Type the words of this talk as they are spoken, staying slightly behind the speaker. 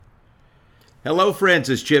Hello, friends.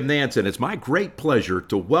 It's Jim Nance. It's my great pleasure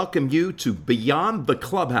to welcome you to Beyond the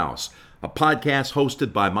Clubhouse, a podcast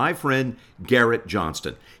hosted by my friend Garrett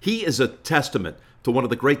Johnston. He is a testament to one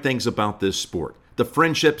of the great things about this sport, the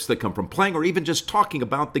friendships that come from playing or even just talking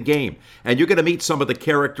about the game. And you're going to meet some of the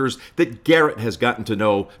characters that Garrett has gotten to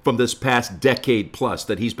know from this past decade plus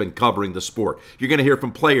that he's been covering the sport. You're going to hear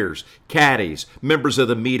from players, caddies, members of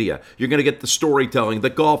the media. You're going to get the storytelling,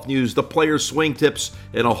 the golf news, the players' swing tips,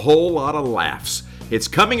 and a whole lot of laughs. It's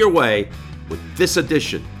coming your way with this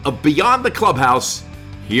edition of Beyond the Clubhouse.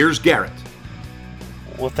 Here's Garrett.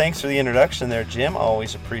 Well, thanks for the introduction there, Jim.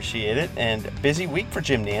 Always appreciate it. And busy week for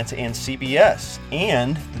Jim Nance and CBS.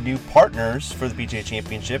 And the new partners for the PGA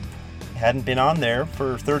Championship hadn't been on there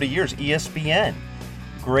for 30 years, ESPN.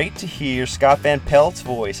 Great to hear Scott Van Pelt's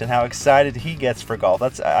voice and how excited he gets for golf.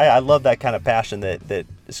 I love that kind of passion that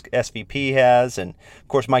SVP has, and of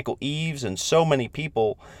course Michael Eaves and so many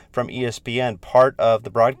people from ESPN part of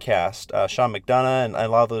the broadcast. Sean McDonough and a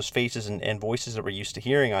lot of those faces and voices that we're used to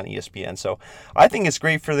hearing on ESPN. So I think it's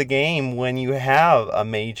great for the game when you have a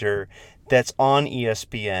major that's on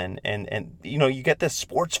ESPN and you get the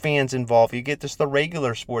sports fans involved, you get just the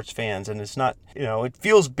regular sports fans, and it's not, it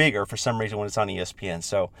feels bigger for some reason when it's on ESPN.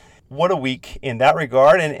 So what a week in that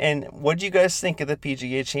regard. And what do you guys think of the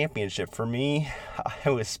PGA Championship? For me, I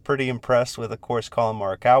was pretty impressed with, of course, Collin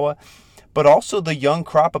Morikawa, but also the young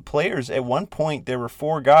crop of players. At one point, there were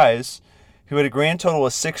 4 guys who had a grand total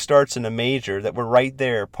of 6 starts in a major that were right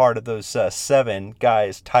there, part of those 7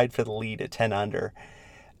 guys tied for the lead at 10 under.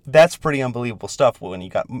 That's pretty unbelievable stuff. When you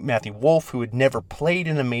got Matthew Wolff, who had never played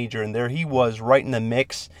in a major, and there he was right in the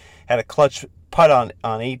mix, had a clutch putt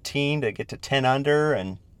on 18 to get to 10 under,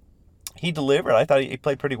 and he delivered. I thought he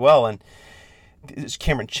played pretty well. And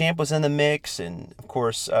Cameron Champ was in the mix, and of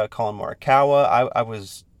course Collin Morikawa. I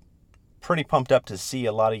was pretty pumped up to see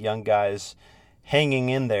a lot of young guys hanging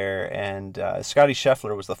in there, and Scottie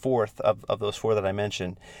Scheffler was the 4th of those 4 that I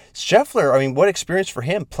mentioned. Scheffler, what experience for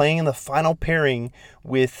him playing in the final pairing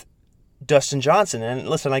with Dustin Johnson. And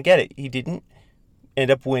listen, I get it. He didn't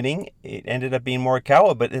end up winning. It ended up being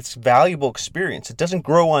Morikawa, but it's valuable experience. It doesn't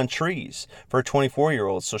grow on trees for a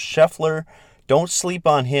 24-year-old. So Scheffler, don't sleep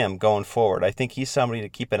on him going forward. I think he's somebody to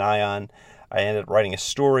keep an eye on. I ended up writing a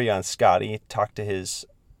story on Scottie, talked to his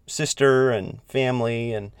sister and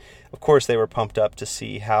family, and of course they were pumped up to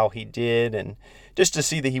see how he did and just to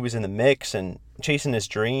see that he was in the mix and chasing his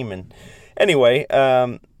dream. And anyway,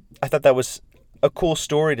 I thought that was a cool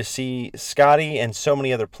story to see Scottie and so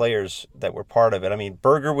many other players that were part of it.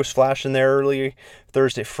 Berger was flashing there early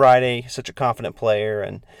Thursday, Friday, such a confident player,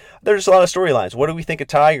 and there's a lot of storylines. What do we think of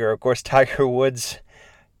Tiger? Of course, Tiger Woods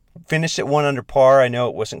finished at 1 under par. I know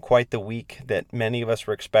it wasn't quite the week that many of us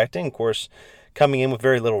were expecting. Of course, coming in with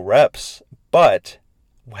very little reps, but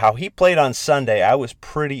how he played on Sunday, I was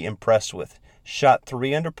pretty impressed with. Shot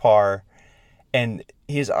 3 under par, and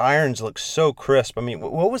his irons looked so crisp.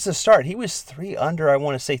 What was the start? He was 3 under, I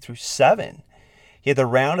want to say, through 7. He had the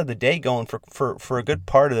round of the day going for a good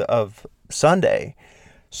part of Sunday.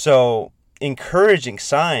 So encouraging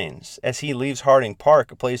signs as he leaves Harding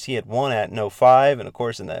Park, a place he had won at in 05, and of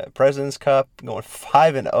course in the President's Cup, going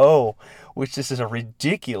 5-0, which this is a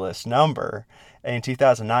ridiculous number. In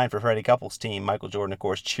 2009 for Freddie Couples' team, Michael Jordan, of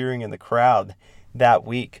course, cheering in the crowd that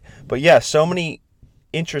week. But yeah, so many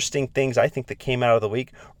interesting things I think that came out of the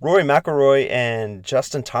week. Rory McIlroy and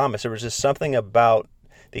Justin Thomas, there was just something about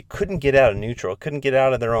they couldn't get out of neutral, couldn't get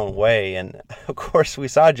out of their own way. And of course, we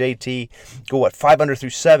saw JT go 5 under through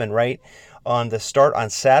 7, right, on the start on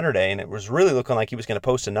Saturday, and it was really looking like he was going to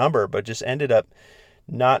post a number, but just ended up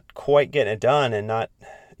not quite getting it done, and not,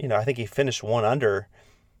 I think he finished 1 under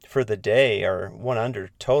for the day, or 1 under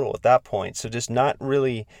total at that point. So just not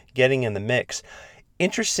really getting in the mix.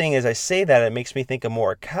 Interesting, as I say that, it makes me think of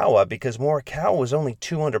Morikawa, because Morikawa was only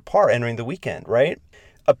 2 under par entering the weekend, right?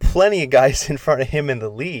 Plenty of guys in front of him in the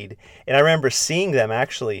lead. And I remember seeing them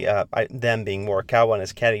actually, them being Morikawa and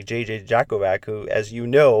his caddy JJ Jakovac, who, as you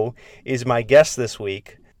know, is my guest this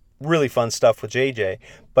week. Really fun stuff with JJ.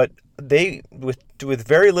 But they, with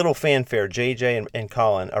very little fanfare, JJ and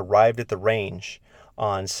Collin arrived at the range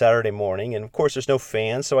on Saturday morning. And of course, there's no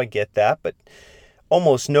fans, so I get that. But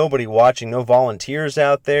almost nobody watching, no volunteers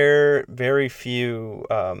out there, very few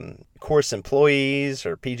course employees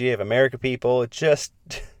or PGA of America people. It's just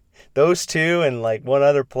those 2 and like 1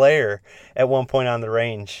 other player at one point on the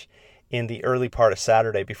range in the early part of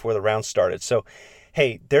Saturday before the round started. So,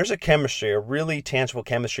 hey, there's a chemistry, a really tangible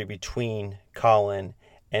chemistry between Collin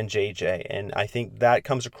and JJ. And I think that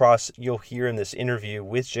comes across, you'll hear in this interview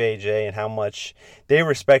with JJ, and how much they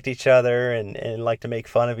respect each other and like to make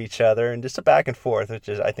fun of each other, and just a back and forth, which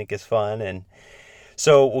I think is fun. And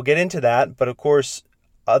so we'll get into that. But of course,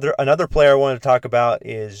 another player I wanted to talk about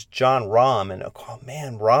is Jon Rahm. And oh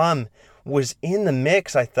man, Rahm was in the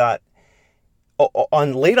mix. I thought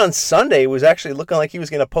late on Sunday, it was actually looking like he was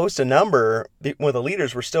going to post a number when the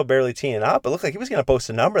leaders were still barely teeing up. It looked like he was going to post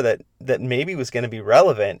a number that maybe was going to be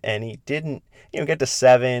relevant, and he didn't. Get to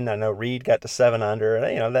 7. I know Reed got to 7 under,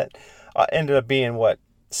 and that ended up being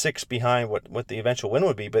 6 behind what the eventual win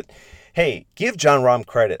would be. But hey, give Jon Rahm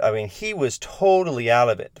credit. I mean, he was totally out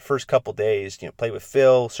of it the first couple days. Played with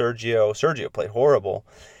Phil, Sergio. Sergio played horrible,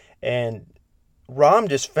 and Rahm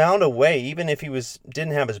just found a way. Even if he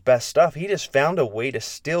didn't have his best stuff, he just found a way to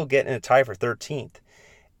still get in a tie for 13th,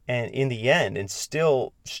 and in the end, and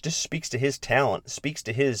still just speaks to his talent, speaks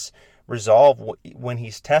to his resolve when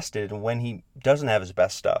he's tested and when he doesn't have his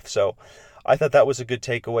best stuff. So I thought that was a good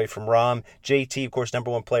takeaway from Rahm. JT, of course,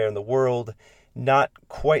 number 1 player in the world, not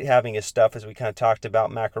quite having his stuff, as we kind of talked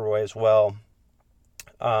about. McIlroy as well.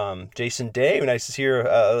 Jason Day, nice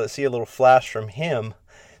to see a little flash from him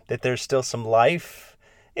that there's still some life.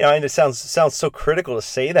 And it sounds so critical to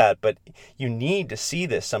say that, but you need to see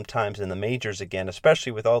this sometimes in the majors again,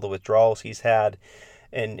 especially with all the withdrawals he's had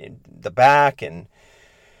and the back. And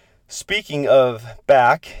speaking of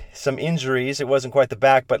back, some injuries. It wasn't quite the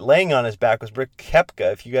back, but laying on his back was Brooks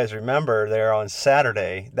Koepka. If you guys remember there on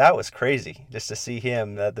Saturday, that was crazy just to see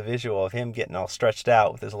him, the visual of him getting all stretched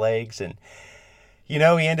out with his legs. And, he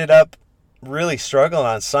ended up really struggling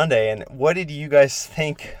on Sunday. And what did you guys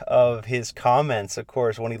think of his comments, of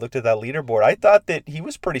course, when he looked at that leaderboard? I thought that he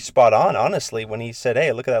was pretty spot on, honestly, when he said,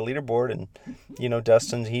 hey, look at that leaderboard, and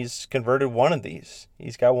Dustin, he's converted one of these.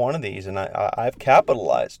 He's got one of these, and I've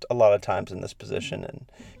capitalized a lot of times in this position.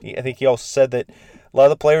 And I think he also said that a lot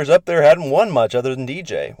of the players up there hadn't won much other than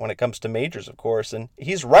DJ when it comes to majors, of course. And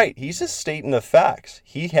he's right. He's just stating the facts.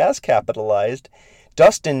 He has capitalized.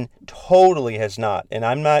 Dustin totally has not. And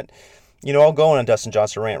I'm not... I'll go on a Dustin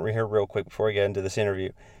Johnson rant here real quick before we get into this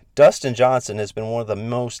interview. Dustin Johnson has been one of the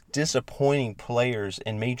most disappointing players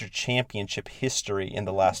in major championship history in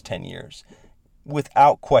the last 10 years.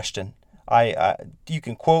 Without question. You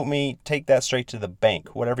can quote me, take that straight to the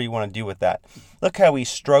bank, whatever you want to do with that. Look how he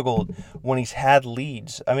struggled when he's had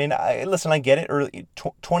leads. I mean, I get it. Early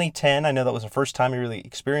 2010, I know that was the first time he really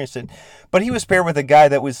experienced it, but he was paired with a guy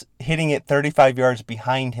that was hitting it 35 yards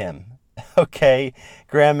behind him. Okay,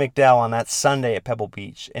 Graham McDowell on that Sunday at Pebble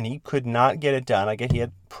Beach, and he could not get it done. I get he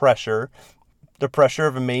had pressure, the pressure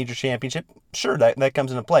of a major championship. Sure, that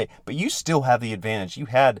comes into play, but you still have the advantage. You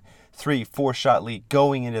had 3-4 shot lead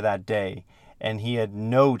going into that day, and he had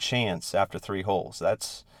no chance after 3 holes.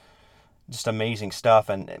 That's just amazing stuff.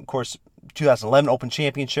 And of course, 2011 Open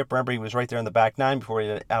Championship. Remember, he was right there in the back 9 before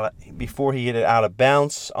he hit it out of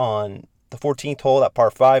bounds on the 14th hole, that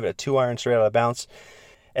par 5, at a 2-iron straight out of bounds.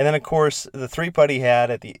 And then, of course, the 3-putt he had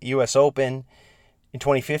at the U.S. Open in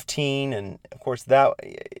 2015. And, of course,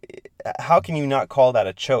 how can you not call that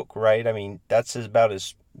a choke, right? I mean, that's about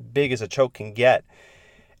as big as a choke can get.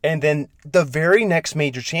 And then the very next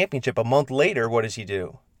major championship, a month later, what does he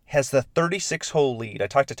do? Has the 36-hole lead. I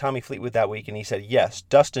talked to Tommy Fleetwood that week, and he said, yes,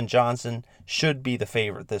 Dustin Johnson should be the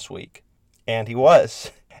favorite this week. And he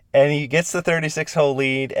was. And he gets the 36-hole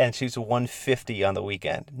lead and shoots a 150 on the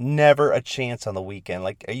weekend. Never a chance on the weekend.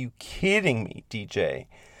 Like, are you kidding me, DJ?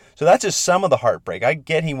 So that's just some of the heartbreak. I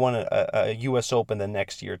get he won a U.S. Open the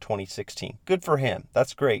next year, 2016. Good for him.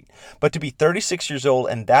 That's great. But to be 36 years old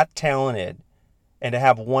and that talented, and to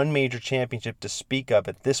have one major championship to speak of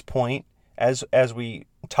at this point, as we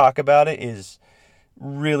talk about it, is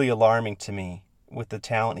really alarming to me with the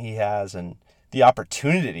talent he has and the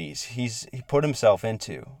opportunities he put himself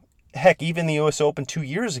into. Heck, even the U.S. Open 2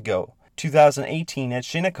 years ago, 2018 at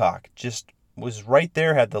Shinnecock, just was right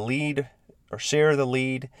there, had the lead or share of the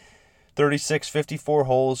lead. 36, 54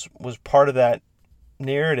 holes was part of that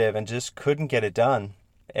narrative and just couldn't get it done.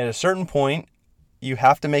 At a certain point, you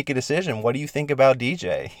have to make a decision. What do you think about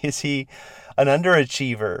DJ? Is he an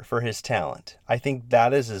underachiever for his talent? I think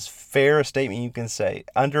that is as fair a statement you can say.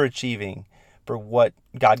 Underachieving for what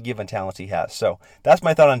God-given talents he has. So that's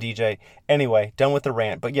my thought on DJ. Anyway, done with the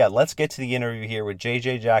rant. But yeah, let's get to the interview here with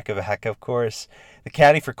JJ Jakovac, of course, the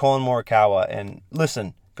caddy for Collin Morikawa. And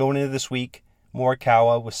listen, going into this week,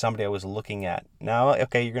 Morikawa was somebody I was looking at. Now,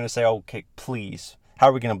 okay, you're going to say, okay, please, how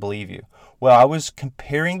are we going to believe you? Well, I was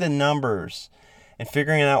comparing the numbers and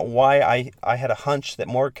figuring out why I had a hunch that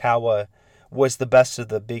Morikawa was the best of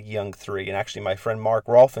the big young three. And actually, my friend Mark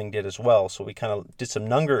Rolfing did as well. So we kind of did some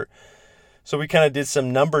So we kind of did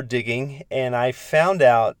some number digging, and I found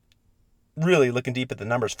out, really looking deep at the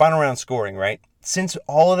numbers, final round scoring, right? Since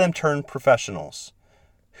all of them turned professionals,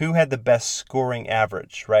 who had the best scoring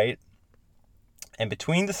average, right? And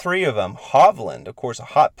between the three of them, Hovland, of course, a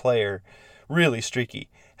hot player, really streaky,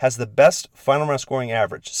 has the best final round scoring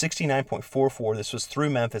average, 69.44. This was through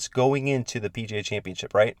Memphis going into the PGA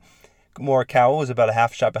Championship, right? Morikawa was about a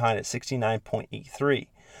half shot behind at 69.83.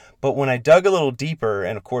 But when I dug a little deeper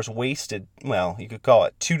and, of course, wasted, well, you could call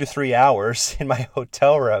it 2 to 3 hours in my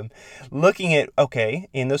hotel room looking at, okay,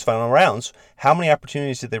 in those final rounds, how many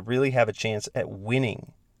opportunities did they really have a chance at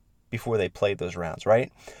winning before they played those rounds,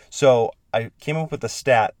 right? So I came up with a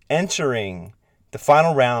stat entering the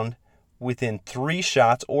final round within 3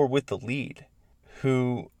 shots or with the lead,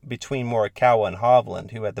 who between Morikawa and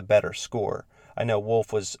Hovland, who had the better score. I know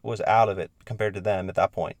Wolff was out of it compared to them at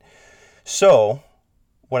that point. So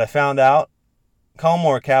what I found out, Collin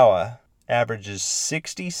Morikawa averages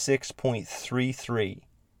 66.33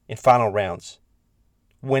 in final rounds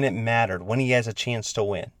when it mattered, when he has a chance to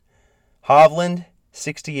win. Hovland,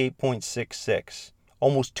 68.66,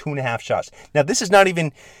 almost 2.5 shots. Now, this is not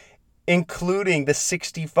even including the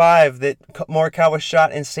 65 that Morikawa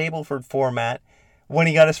shot in Stableford format when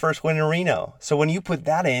he got his first win in Reno. So when you put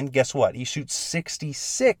that in, guess what? He shoots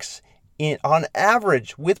 66 on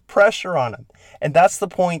average with pressure on him. And that's the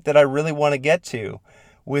point that I really want to get to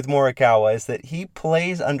with Morikawa, is that he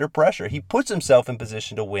plays under pressure. He puts himself in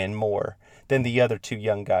position to win more than the other two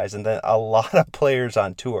young guys and then a lot of players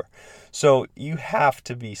on tour. So you have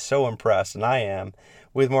to be so impressed, and I am,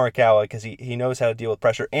 with Morikawa because he knows how to deal with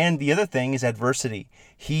pressure. And the other thing is adversity.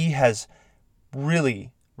 He has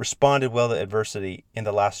really responded well to adversity in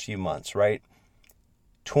the last few months, right?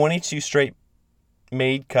 22 straight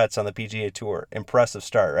made cuts on the PGA Tour. Impressive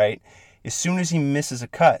start, right? As soon as he misses a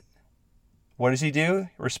cut, what does he do?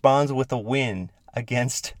 Responds with a win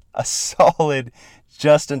against a solid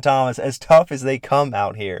Justin Thomas, as tough as they come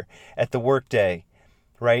out here at the workday,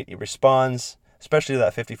 right? He responds, especially to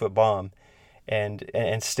that 50-foot bomb,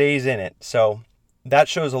 and stays in it. So that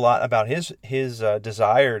shows a lot about his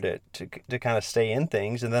desire to kind of stay in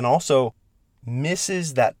things, and then also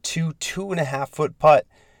misses that 2.5 foot putt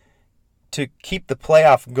to keep the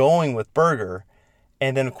playoff going with Berger.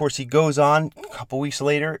 And then, of course, he goes on a couple weeks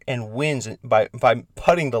later and wins by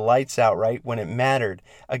putting the lights out, right, when it mattered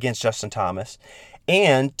against Justin Thomas.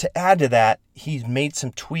 And to add to that, he's made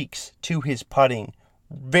some tweaks to his putting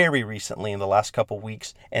very recently in the last couple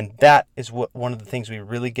weeks. And that is one of the things we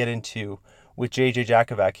really get into with J.J.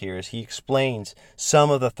 Jakovac here, is he explains some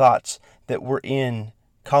of the thoughts that were in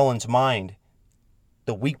Collin's mind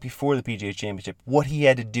the week before the PGA Championship, what he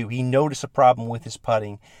had to do. He noticed a problem with his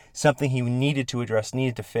putting, something he needed to address,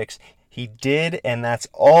 needed to fix. He did, and that's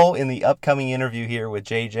all in the upcoming interview here with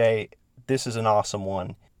JJ. This is an awesome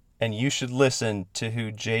one, and you should listen to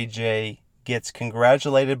who JJ gets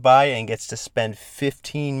congratulated by and gets to spend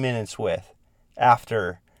 15 minutes with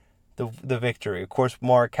after the victory. Of course,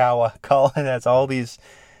 Morikawa, Collin has all these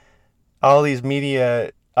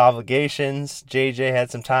media obligations. JJ had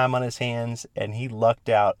some time on his hands, and he lucked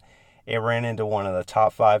out and ran into one of the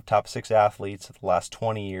top 5, top 6 athletes of the last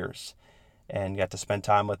 20 years and got to spend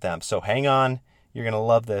time with them. So hang on. You're going to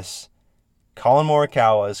love this. Collin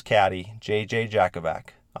Morikawa's caddy, JJ Jakovac,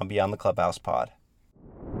 on Beyond the Clubhouse pod.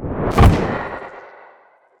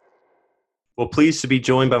 Well, pleased to be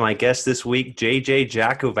joined by my guest this week, J.J.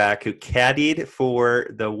 Jakovac, who caddied for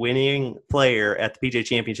the winning player at the PGA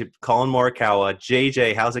Championship, Collin Morikawa.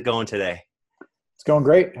 J.J., how's it going today? It's going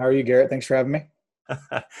great. How are you, Garrett? Thanks for having me.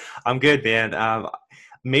 I'm good, man.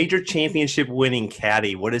 Major championship winning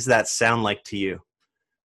caddy, what does that sound like to you?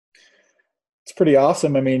 It's pretty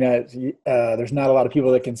awesome. I mean, there's not a lot of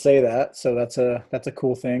people that can say that, so that's a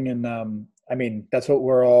cool thing. And I mean, that's what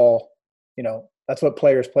we're all, that's what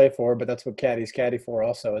players play for, but that's what caddies caddy for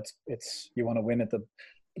also. It's you want to win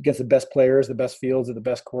against the best players, the best fields, at the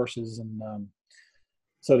best courses. And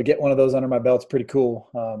so to get one of those under my belt's pretty cool.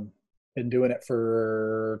 Been doing it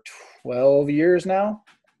for 12 years now,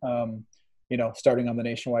 starting on the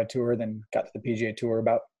Nationwide Tour, then got to the PGA Tour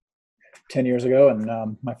about 10 years ago,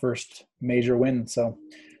 and my first major win. So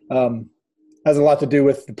has a lot to do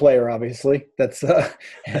with the player, obviously. That's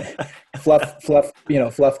Fluff.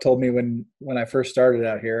 Fluff told me when I first started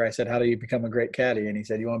out here, I said, "How do you become a great caddy?" And he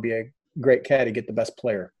said, "You want to be a great caddy, get the best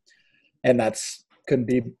player." And that couldn't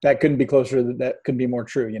be closer. That couldn't be more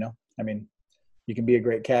true. I mean, you can be a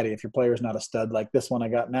great caddy if your player's not a stud like this one I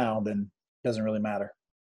got now, then it doesn't really matter.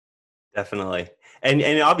 Definitely.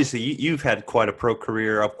 And obviously you've had quite a pro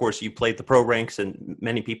career. Of course, you played the pro ranks, and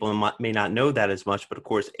many people may not know that as much, but of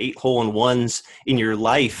course, 8 hole-in-ones in your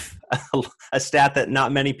life, a stat that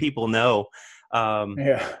not many people know.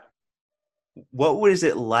 Yeah. What was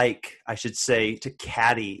it like, I should say, to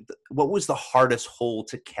caddy? What was the hardest hole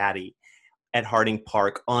to caddy at Harding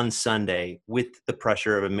Park on Sunday with the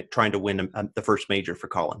pressure of trying to win the first major for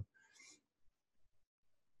Colin?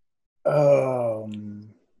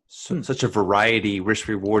 Such a variety, risk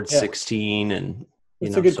reward 16, and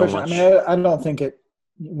it's a good so question. much. I mean, I don't think it,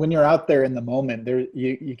 when you're out there in the moment there,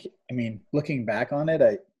 I mean, looking back on it,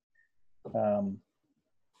 I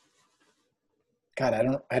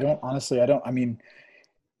mean,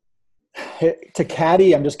 to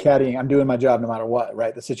caddy, I'm just caddying. I'm doing my job no matter what,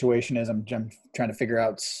 right? The situation is I'm trying to figure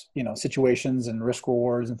out, situations and risk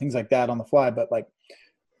rewards and things like that on the fly. But like,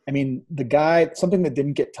 I mean, something that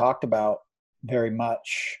didn't get talked about very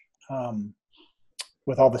much,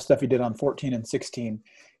 with all the stuff he did on 14 and 16,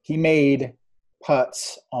 he made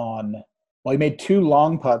putts he made 2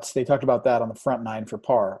 long putts. They talked about that on the front 9 for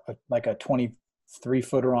par, like a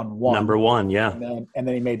 23-footer on 1. Number 1, yeah. And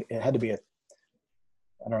then he made, it had to be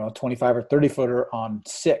 25 or 30-footer on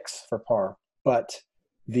 6 for par. But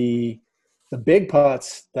the big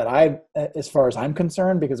putts that as far as I'm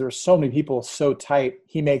concerned, because there were so many people so tight,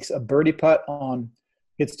 he makes a birdie putt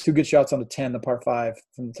gets 2 good shots on the 10, the par 5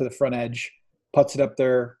 to the front edge, putts it up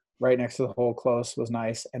there right next to the hole, close, was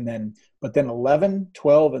nice. But then 11,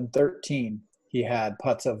 12, and 13, he had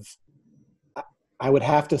putts of, I would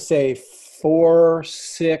have to say 4,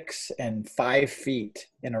 6, and 5 feet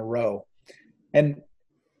in a row. And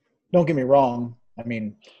don't get me wrong, I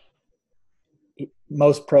mean,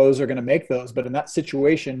 most pros are going to make those, but in that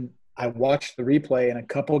situation, I watched the replay, and a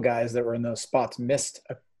couple guys that were in those spots missed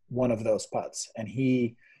one of those putts, and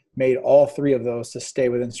he made all 3 of those to stay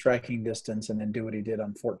within striking distance and then do what he did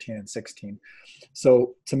on 14 and 16.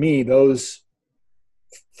 So to me, those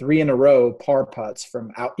 3 in a row par putts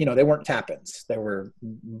from out, they weren't tap-ins. They were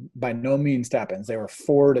by no means tap-ins. They were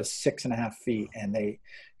 4 to 6.5 feet, and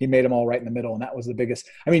he made them all right in the middle. And that was the biggest.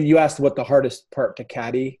 I mean, you asked what the hardest part to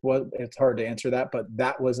caddy was. It's hard to answer that, but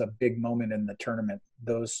that was a big moment in the tournament.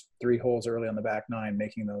 Those 3 holes early on the back 9,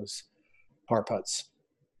 making those par putts.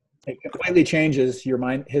 It completely changes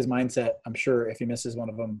his mindset, I'm sure, if he misses one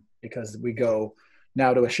of them, because we go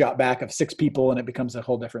now to a shot back of 6 people, and it becomes a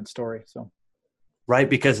whole different story. So. Right,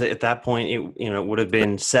 because at that point, it would have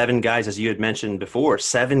been 7 guys, as you had mentioned before,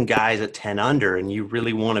 7 guys at 10 under, and you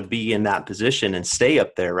really want to be in that position and stay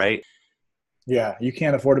up there, right? Yeah, you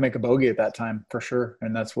can't afford to make a bogey at that time, for sure,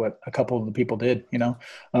 and that's what a couple of the people did.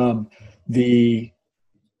 That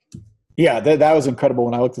was incredible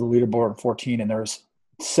when I looked at the leaderboard in 14, and there was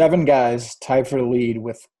 7 guys tied for the lead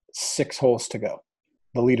with 6 holes to go.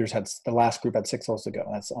 The last group had 6 holes to go.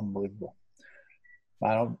 That's unbelievable.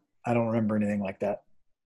 I don't remember anything like that.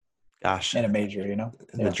 Gosh, in a major,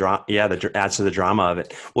 the adds to the drama of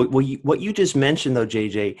it. What you just mentioned though,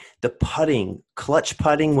 JJ, the putting, clutch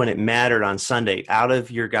putting when it mattered on Sunday, out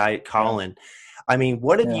of your guy Colin. Yeah. I mean,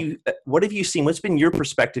 what have you seen? What's been your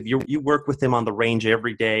perspective? You work with him on the range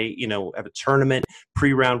every day, at a tournament,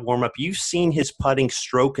 pre-round warm-up. You've seen his putting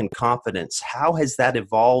stroke and confidence. How has that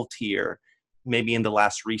evolved here, maybe in the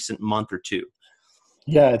last recent month or 2?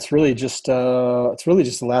 Yeah, it's really just the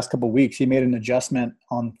last couple of weeks. He made an adjustment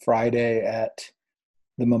on Friday at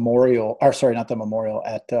the Memorial, or sorry, not the Memorial,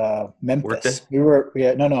 at Memphis. Workday?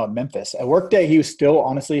 At Memphis. At Workday, he was still,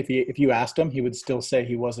 honestly, if you asked him, he would still say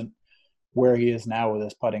he wasn't where he is now with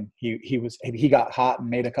his putting. He got hot and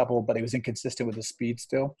made a couple, but he was inconsistent with his speed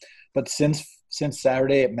still. But since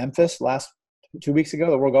Saturday at Memphis, last 2 weeks ago,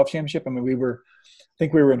 the World Golf Championship, I mean, I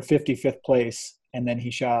think we were in 55th place, and then he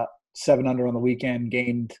shot 7 under on the weekend,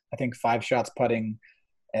 gained, I think, 5 shots putting,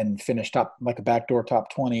 and finished top, like a backdoor top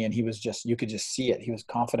 20. And he was you could just see it. He was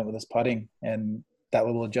confident with his putting, and that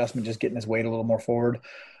little adjustment, just getting his weight a little more forward.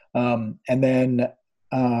 And then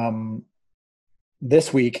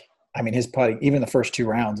this week, I mean, his putting, even the first 2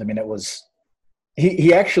 rounds, I mean, it was,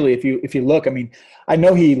 he actually, if you look, I mean, I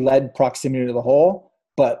know he led proximity to the hole,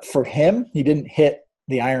 but for him, he didn't hit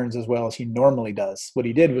the irons as well as he normally does. What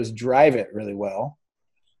he did was drive it really well.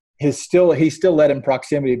 He still led in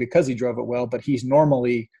proximity because he drove it well, but he's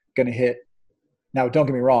normally going to hit. Now, don't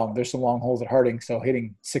get me wrong, there's some long holes at Harding, so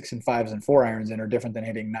hitting 6 and 5s and 4 irons in are different than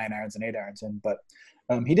hitting 9 irons and 8 irons in. But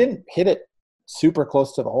he didn't hit it super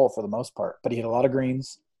close to the hole for the most part, but he hit a lot of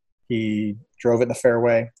greens. He drove it in the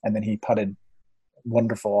fairway, and then he putted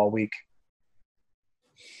wonderful all week.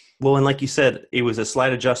 Well, and like you said, it was a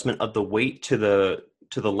slight adjustment of the weight to the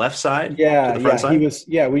to the left side, Yeah, to the front yeah, he side? was.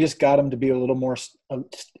 Yeah, we just got him to be a little more.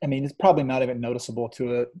 I mean, it's probably not even noticeable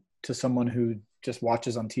to someone who just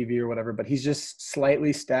watches on TV or whatever. But he's just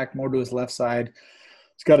slightly stacked more to his left side.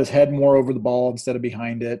 He's got his head more over the ball instead of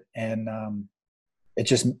behind it, and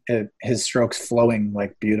his strokes flowing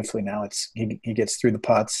like beautifully now. He gets through the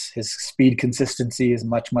putts. His speed consistency is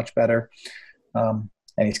much better, and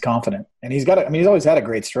he's confident. And he's always had a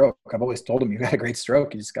great stroke. I've always told him, you got a great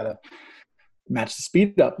stroke. You just got to match the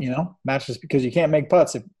speed up, match this, because you can't make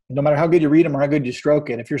putts no matter how good you read them or how good you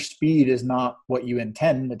stroke it. If your speed is not what you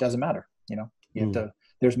intend, it doesn't matter. You have to.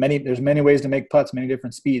 There's many ways to make putts, many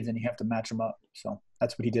different speeds, and you have to match them up. So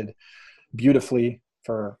that's what he did beautifully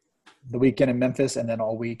for the weekend in Memphis and then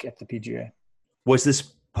all week at the PGA. Was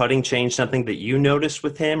this putting change something that you noticed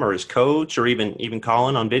with him or his coach or even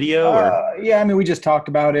Colin on video? Or yeah, I mean, we just talked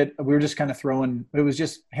about it. We were just kind of it was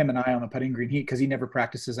just him and I on the putting green, because he never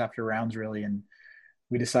practices after rounds really. And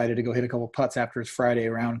we decided to go hit a couple putts after his Friday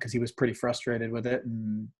round because he was pretty frustrated with it.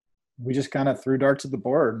 And we just kind of threw darts at the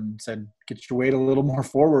board and said, get your weight a little more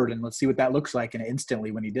forward and let's see what that looks like. And instantly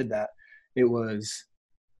when he did that,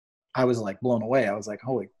 I was like blown away. I was like,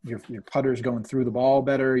 holy, your putter's going through the ball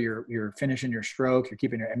better. You're finishing your stroke. You're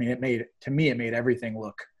keeping it made everything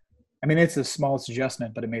look, it's the smallest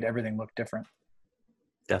adjustment, but it made everything look different.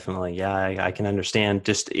 Definitely. Yeah, I can understand.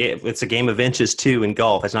 It's a game of inches too in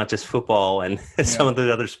golf. It's not just football and some of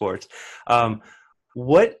the other sports. How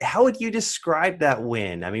would you describe that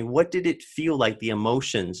win? I mean, what did it feel like, the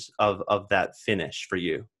emotions of that finish for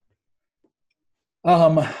you?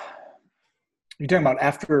 You're talking about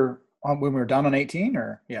after when we were done on 18,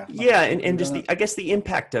 or yeah, and just I guess the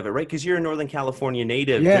impact of it, right? Because you're a Northern California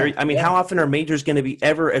native. How often are majors going to be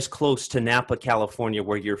ever as close to Napa, California,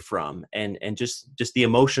 where you're from, and just the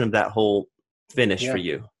emotion of that whole finish for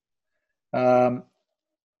you?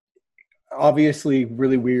 Obviously,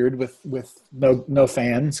 really weird with no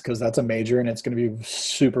fans, because that's a major and it's going to be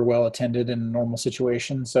super well attended in a normal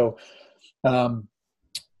situation. So, I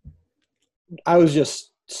was just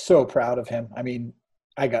so proud of him. I mean,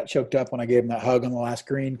 I got choked up when I gave him that hug on the last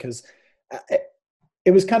green, because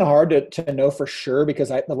it was kind of hard to know for sure, because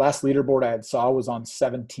the last leaderboard I had saw was on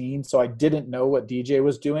 17. So I didn't know what DJ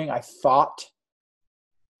was doing. I thought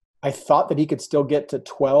that he could still get to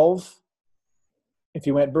 12 if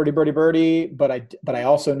he went birdie, birdie, birdie. But I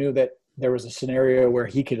also knew that there was a scenario where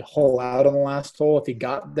he could hole out on the last hole if he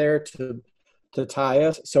got there to tie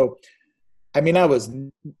us. So, I mean, I was,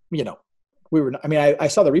 I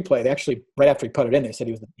saw the replay. They actually, right after he putted in, they said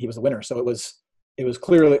he was the winner. So it was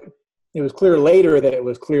clear later that it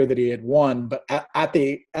was clear that he had won. But at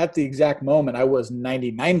the exact moment, I was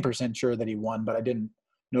 99% sure that he won, but I didn't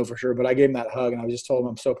know for sure. But I gave him that hug and I just told him,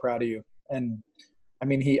 I'm so proud of you. And I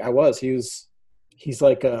mean, he's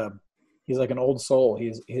like an old soul.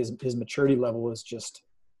 His maturity level is just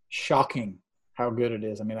shocking how good it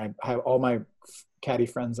is. I mean, I have all my caddy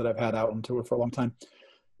friends that I've had out on tour for a long time.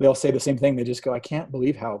 They all say the same thing. They just go, I can't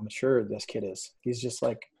believe how mature this kid is. He's just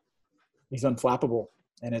like, he's unflappable.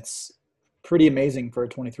 And it's pretty amazing for a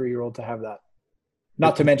 23-year-old to have that.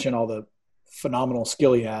 Not to mention all the phenomenal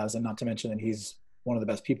skill he has, and not to mention that he's one of the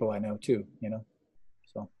best people I know too,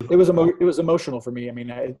 So it was emotional for me. I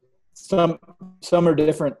mean, some are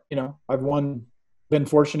different, I've been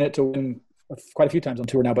fortunate to win quite a few times on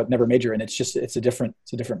tour now, but never major. And it's a different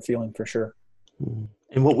feeling for sure.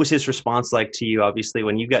 And what was his response like to you, obviously,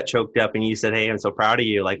 when you got choked up and you said, hey, I'm so proud of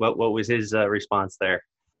you? Like, what was his response there?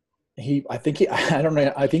 I think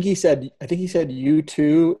he said you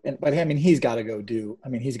too. But I mean, he's got to go do, I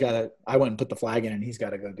went and put the flag in and he's got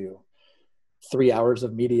to go do 3 hours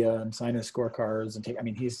of media and sign his scorecards and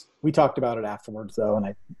we talked about it afterwards though. And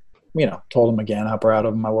I, told him again how proud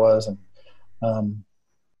of him I was. And,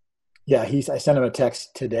 I sent him a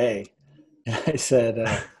text today and I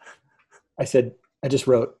said, I just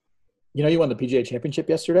wrote, you won the PGA Championship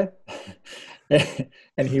yesterday?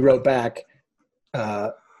 And he wrote back,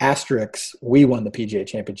 asterisk, we won the PGA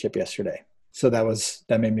Championship yesterday. So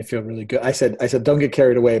that made me feel really good. I said, don't get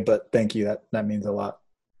carried away, but thank you. That means a lot.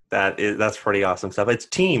 That's pretty awesome stuff. It's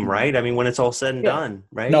team, right? I mean, when it's all said and done,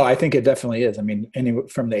 right? No, I think it definitely is. I mean,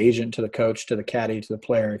 from the agent to the coach to the caddy to the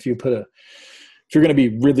player, if you're going to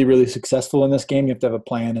be really, really successful in this game, you have to have a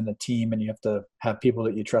plan and a team, and you have to have people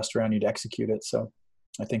that you trust around you to execute it. So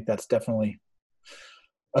I think that's definitely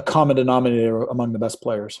a common denominator among the best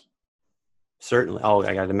players. Certainly. Oh,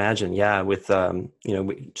 I got to imagine. Yeah. With,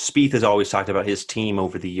 Spieth has always talked about his team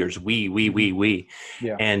over the years. We.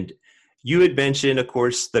 Yeah. And you had mentioned, of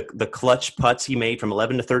course, the clutch putts he made from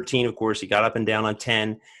 11 to 13. Of course, he got up and down on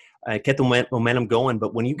 10, kept the momentum going.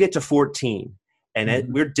 But when you get to 14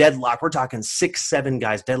 And we're deadlocked. We're talking 6, 7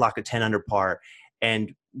 guys deadlocked at 10 under par.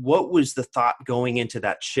 And what was the thought going into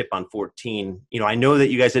that chip on 14? You know, I know that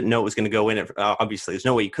you guys didn't know it was going to go in. Obviously, there's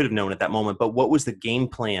no way you could have known at that moment. But what was the game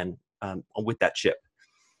plan with that chip?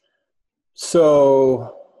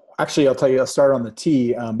 So actually, I'll start on the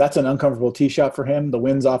tee. That's an uncomfortable tee shot for him. The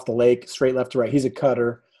wind's off the lake, straight left to right. He's a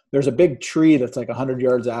cutter. There's a big tree that's like 100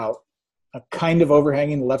 yards out, kind of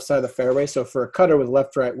overhanging the left side of the fairway. So for a cutter with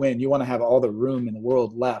left to right wind, you want to have all the room in the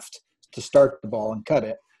world left to start the ball and cut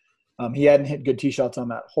it. He hadn't hit good tee shots on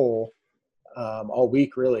that hole all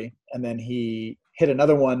week, really. And then he hit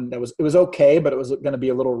another one it was okay, but it was going to be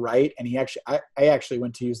a little right. And I actually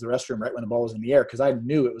went to use the restroom right when the ball was in the air because I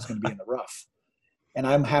knew it was going to be in the rough. And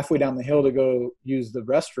I'm halfway down the hill to go use the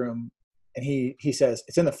restroom, and he says,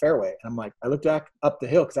 it's in the fairway. And I'm like, I looked back up the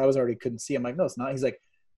hill because I couldn't see. I'm like, no, it's not. He's like,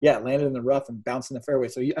 yeah, it landed in the rough and bounced in the fairway.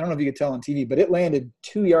 So I don't know if you could tell on TV, but it landed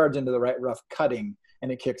 2 yards into the right rough cutting,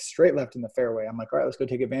 and it kicked straight left in the fairway. I'm like, all right, let's go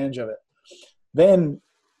take advantage of it. Then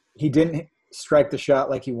he didn't strike the shot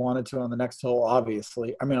like he wanted to on the next hole,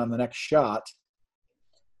 obviously. I mean, on the next shot.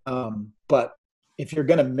 But if you're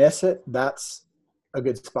going to miss it, that's a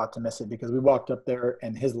good spot to miss it, because we walked up there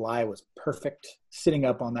and his lie was perfect, sitting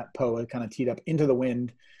up on that it kind of teed up into the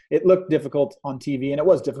wind. It looked difficult on TV, and it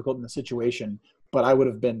was difficult in the situation, but I would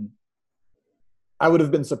have been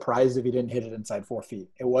surprised if he didn't hit it inside 4 feet.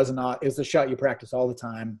 It was a shot you practice all the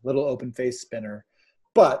time, little open face spinner.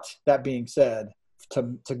 But that being said,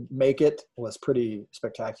 to make it was pretty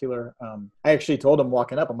spectacular. I actually told him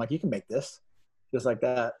walking up, I'm like, you can make this, just like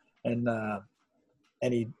that. And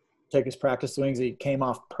he took his practice swings. He came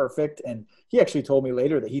off perfect. And he actually told me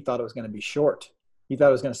later that he thought it was going to be short. He thought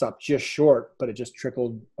it was going to stop just short, but it just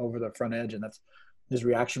trickled over the front edge. And his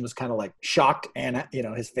reaction was kind of like shocked. And,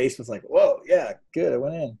 his face was like, whoa, yeah, good. It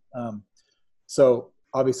went in. So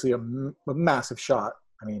obviously a massive shot.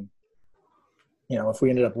 I mean, if we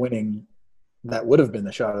ended up winning, that would have been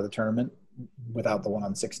the shot of the tournament without the one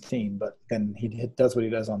on 16. But then he does what he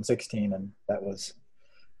does on 16, and that was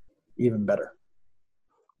even better.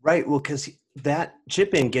 Right. Well, because that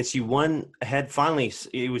chip in gets you one ahead. Finally,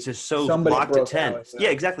 it was just so locked at 10. Yeah,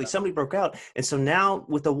 exactly. Somebody broke out. And so now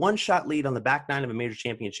with a 1-shot lead on the back 9 of a major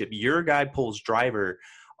championship, your guy pulls driver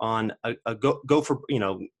on a go for,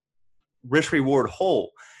 risk reward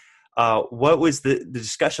hole. What was the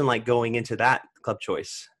discussion like going into that club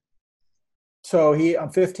choice? So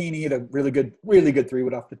on 15, he hit a really good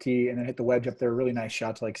 3-wood off the tee, and then hit the wedge up there. Really nice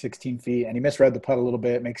shot to like 16 feet. And he misread the putt a little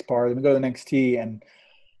bit, makes par. Then we go to the next tee. And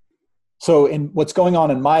so what's going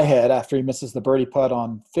on in my head after he misses the birdie putt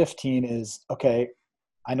on 15 is, okay,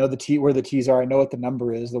 I know where the tees are. I know what the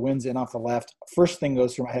number is. The wind's in off the left. First thing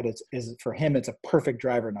goes through my head is for him, it's a perfect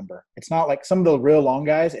driver number. It's not like some of the real long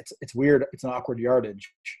guys. It's weird. It's an awkward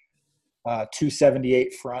yardage.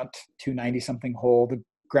 278 front, 290 something hole. The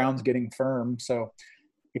ground's getting firm. So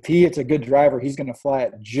if he hits a good driver, he's going to fly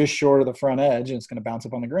it just short of the front edge, and it's going to bounce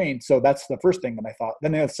up on the green. So that's the first thing that I thought.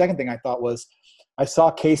 Then the second thing I thought was I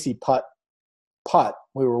saw Casey putt.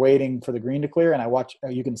 We were waiting for the green to clear, and I watched.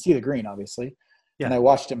 You can see the green, obviously. Yeah. And I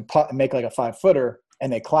watched him putt and make like a 5-footer,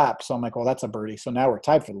 and they clapped. So I'm like, well, that's a birdie. So now we're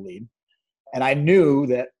tied for the lead. And I knew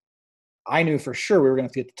for sure we were going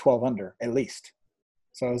to get to 12 under at least.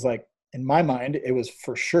 So I was like, in my mind, it was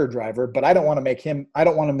for sure driver, but I don't want to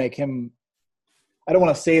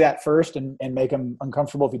say that first and make him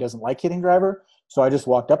uncomfortable if he doesn't like hitting driver. So I just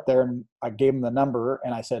walked up there and I gave him the number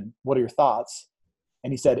and I said, what are your thoughts?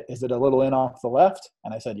 And he said, is it a little in off the left?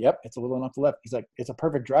 And I said, yep, it's a little in off the left. He's like, it's a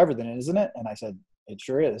perfect driver then, isn't it? And I said, it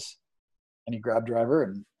sure is. And he grabbed driver,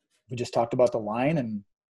 and we just talked about the line and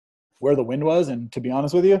where the wind was. And to be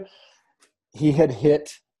honest with you, he had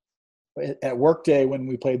hit at Workday when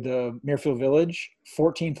we played the Muirfield Village.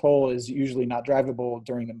 14th hole is usually not drivable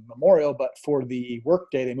during the Memorial, but for the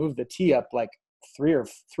Workday, they moved the tee up like three of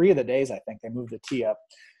the days. I think they moved the tee up,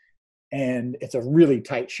 and it's a really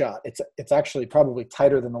tight shot. It's actually probably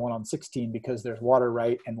tighter than the one on 16 because there's water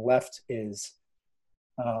right, and left is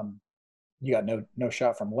you got no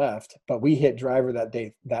shot from left. But we hit driver that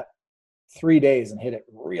day, that 3 days, and hit it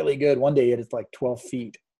really good. One day it is like 12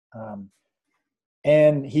 feet.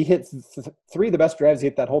 And he hit 3 of the best drives he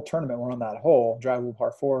hit that whole tournament were on that hole, drivable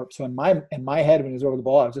par 4. So in my head, when he was over the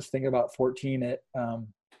ball, I was just thinking about 14 at the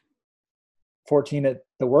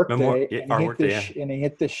Workday, and he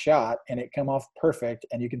hit this shot, and it come off perfect.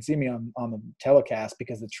 And you can see me on the telecast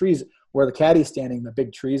because the trees where the caddy's standing, the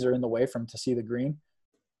big trees are in the way for him to see the green.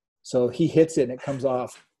 So he hits it, and it comes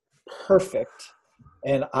off perfect.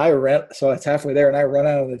 And so it's halfway there, and I run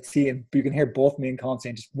out of the tee, and you can hear both me and Colin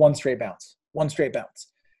saying just one straight bounce.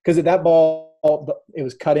 Because at that ball, it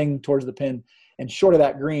was cutting towards the pin, and short of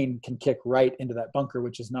that green can kick right into that bunker,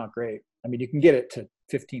 which is not great. I mean, you can get it to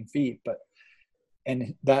 15 feet, but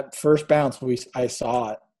and that first bounce, I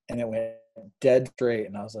saw it and it went dead straight,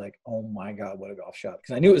 and I was like, oh my God, what a golf shot.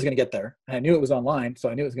 Because I knew it was going to get there, and I knew it was online, so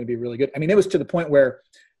I knew it was going to be really good. I mean, it was to the point where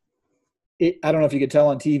I don't know if you could tell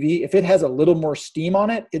on TV, if it has a little more steam on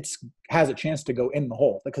it, it has a chance to go in the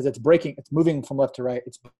hole because it's moving from left to right.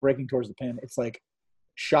 It's breaking towards the pin. It's like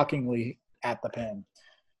shockingly at the pin.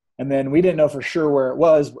 And then we didn't know for sure where it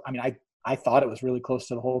was. I mean, I thought it was really close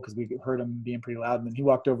to the hole because we heard him being pretty loud. And then he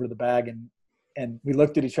walked over to the bag and we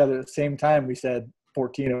looked at each other at the same time. We said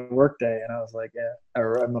 14 a work day. And I was like, yeah,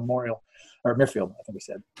 or a Memorial or Mirfield, I think we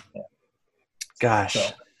said. Yeah. Gosh. So,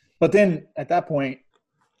 but then at that point,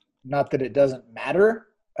 not that it doesn't matter.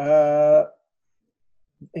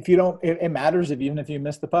 If you don't, it matters even if you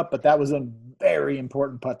miss the putt, but that was a very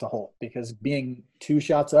important putt to hole because being 2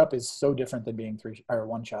 shots up is so different than being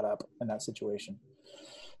 1 shot up in that situation.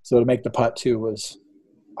 So to make the putt too was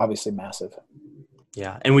obviously massive.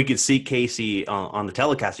 Yeah. And we could see Casey on the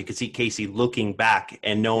telecast. You could see Casey looking back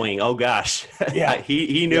and knowing, oh gosh, yeah,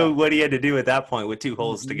 he knew what he had to do at that point with 2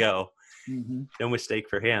 holes to go. Mm-hmm. No mistake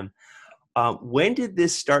for him. When did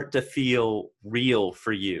this start to feel real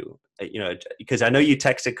for you? Because I know you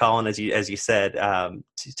texted Colin, as you said,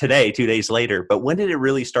 today, 2 days later, but when did it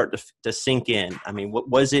really start to sink in? I mean, what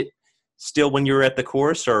was it still when you were at the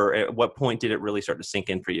course, or at what point did it really start to sink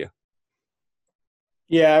in for you?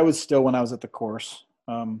 Yeah, I was still when I was at the course.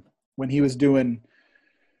 When he was doing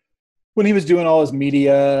all his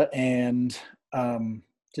media and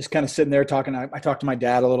just kind of sitting there talking. I talked to my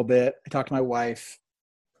dad a little bit. I talked to my wife.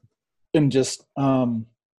 And just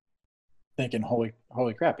thinking, holy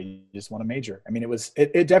crap, he just won a major. I mean,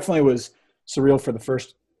 it definitely was surreal for the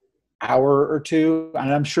first hour or two,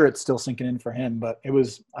 and I'm sure it's still sinking in for him. But it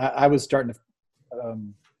was, I was starting to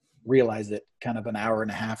realize it kind of an hour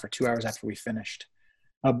and a half or 2 hours after we finished,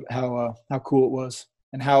 how cool it was,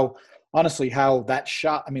 and how honestly how that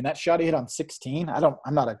shot. I mean, that shot he hit on 16.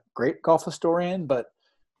 I'm not a great golf historian, but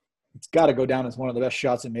it's got to go down as one of the best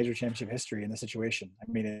shots in major championship history in this situation. I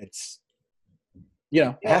mean, it's,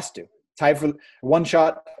 it has to. Tied for 1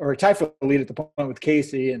 shot or tied for the lead at the point with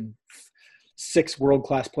Casey and 6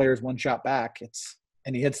 world-class players 1 shot back.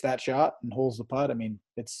 And he hits that shot and holds the putt. I mean,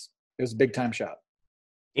 it was a big-time shot.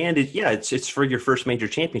 And it's for your first major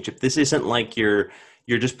championship. This isn't like you're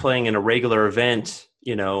just playing in a regular event,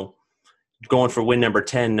 going for win number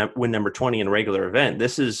 10, win number 20 in a regular event.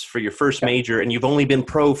 This is for your first major, and you've only been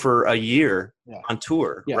pro for a year on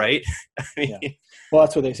tour, right? I mean, well,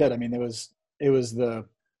 that's what they said. I mean, it was the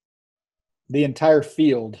entire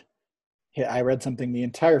field. I read something, the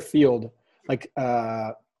entire field, like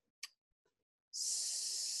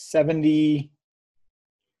 71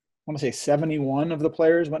 of the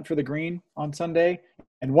players went for the green on Sunday,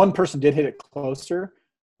 and one person did hit it closer,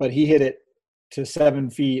 but he hit it to 7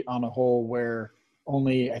 feet on a hole where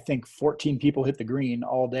only, I think, 14 people hit the green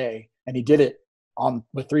all day. And he did it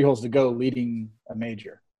with 3 holes to go, leading a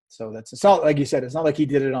major. So it's not like you said, it's not like he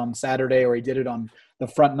did it on Saturday or he did it on the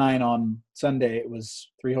front 9 on Sunday. It was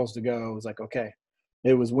 3 holes to go. It was like, okay,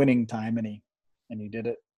 it was winning time, and he did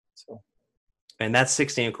it. So. And that's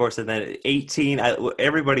 16, of course, and then 18.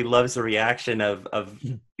 Everybody loves the reaction of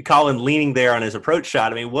Colin leaning there on his approach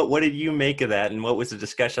shot. I mean, what did you make of that, and what was the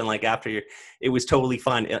discussion like after it was totally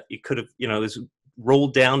fine? It could have, it was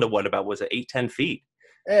rolled down to what, about, was it 8-10 feet?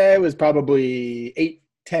 It was probably 8,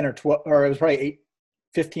 10, or 12, or it was probably 8,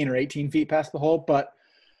 15 or 18 feet past the hole. But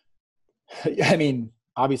I mean,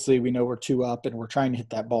 obviously we know we're 2 up, and we're trying to hit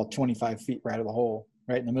that ball 25 feet right of the hole.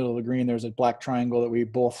 Right in the middle of the green, there's a black triangle that we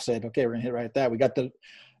both said, okay, we're gonna hit right at that. It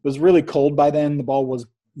was really cold by then. The ball was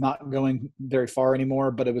not going very far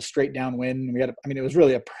anymore, but it was straight downwind. It was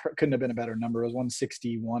really couldn't have been a better number. It was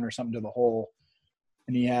 161 or something to the hole.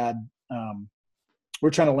 And he had, we're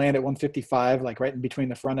trying to land at 155, like right in between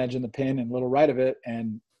the front edge and the pin and a little right of it.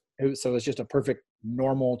 And so it was just a perfect,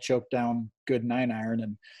 normal choke down, good 9-iron.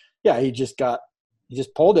 And yeah, he just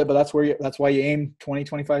pulled it, but that's why you aim 20,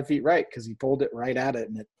 25 feet right, because he pulled it right at it.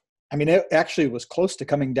 And it actually was close to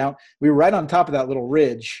coming down. We were right on top of that little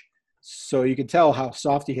ridge, so you could tell how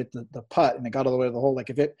soft he hit the putt, and it got all the way to the hole. Like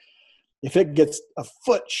if it gets a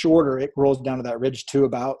foot shorter, it rolls down to that ridge to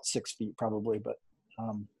about 6 feet probably. But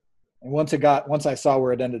and once I saw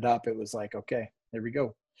where it ended up, it was like, okay, there we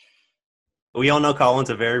go. We all know Colin's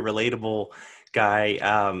a very relatable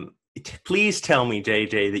guy. Please tell me,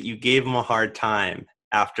 JJ, that you gave him a hard time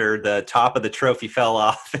after the top of the trophy fell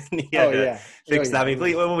off and he had to fix that. I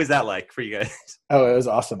mean, what was that like for you guys? Oh, it was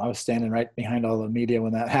awesome. I was standing right behind all the media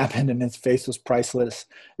when that happened, and his face was priceless.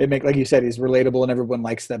 Like you said, he's relatable, and everyone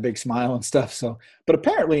likes that big smile and stuff. So, but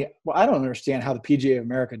apparently, I don't understand how the PGA of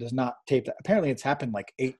America does not tape that. Apparently, it's happened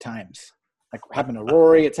like 8 times. Like happened to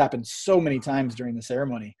Rory. It's happened so many times during the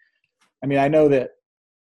ceremony. I mean, I know that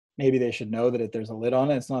maybe they should know that there's a lid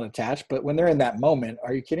on it. It's not attached. But when they're in that moment,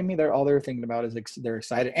 are you kidding me? All they're thinking about is they're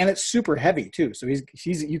excited. And it's super heavy too. So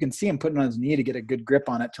you can see him putting on his knee to get a good grip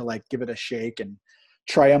on it to like give it a shake and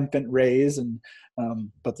triumphant raise. And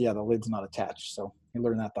but yeah, the lid's not attached. So he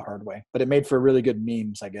learned that the hard way. But it made for really good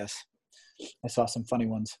memes, I guess. I saw some funny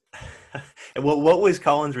ones. And what was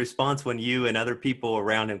Colin's response when you and other people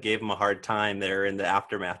around him gave him a hard time there in the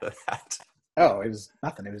aftermath of that? Oh, it was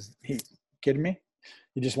nothing. He kidding me?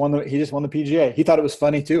 He just won the PGA. He thought it was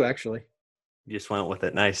funny too, actually. You just went with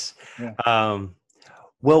it. Nice. Yeah.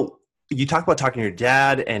 Well, you talk about talking to your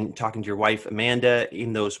dad and talking to your wife, Amanda,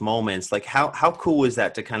 in those moments. Like how cool was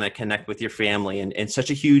that to kind of connect with your family and such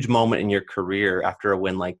a huge moment in your career after a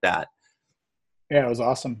win like that? Yeah, it was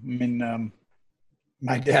awesome. I mean,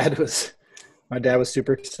 my dad was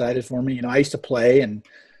super excited for me. You know, I used to play and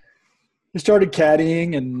he started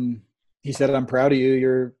caddying and he said, "I'm proud of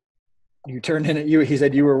you. He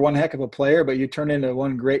said, you were one heck of a player, but you turned into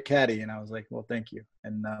one great caddy." And I was like, "Well, thank you."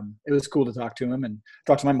 And it was cool to talk to him and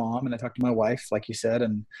talk to my mom, and I talked to my wife, like you said,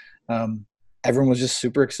 and everyone was just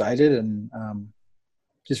super excited and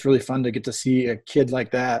just really fun to get to see a kid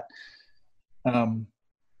like that.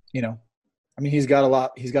 You know, I mean, he's got a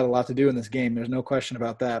lot to do in this game. There's no question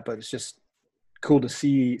about that, but it's just cool to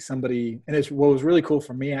see somebody. And what was really cool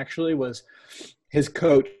for me actually was his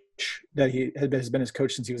coach, that he has been his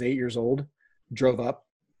coach since he was 8 years old, drove up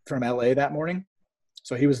from LA that morning.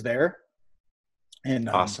 So he was there. And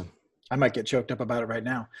awesome. I might get choked up about it right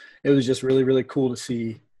now. It was just really, really cool to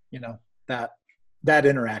see, you know, that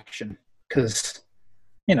interaction. Cause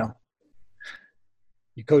you know,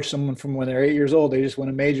 you coach someone from when they're 8 years old, they just win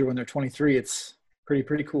a major when they're 23. It's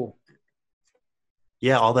pretty cool.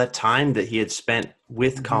 Yeah, all that time that he had spent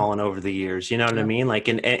with Colin over the years, you know what I mean? Like,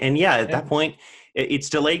 and yeah, at that point, it's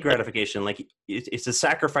delayed gratification. Like, it's a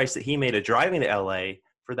sacrifice that he made of driving to LA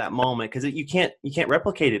for that moment because you can't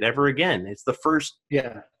replicate it ever again. It's the first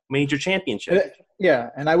major championship. Yeah,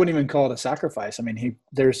 and I wouldn't even call it a sacrifice. I mean,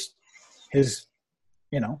 there's his,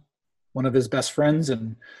 you know, one of his best friends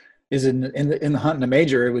and is in the hunt in a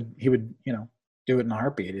major. He would you know, do it in a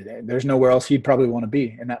heartbeat. There's nowhere else he'd probably want to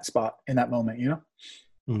be in that spot in that moment, you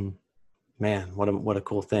know. Man, what a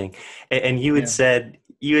cool thing. And you had said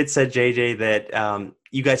JJ that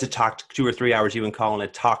you guys had talked 2 or 3 hours. You and Colin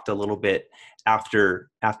had talked a little bit after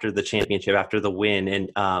the championship, after the win. And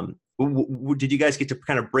did you guys get to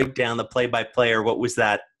kind of break down the play-by-play, or what was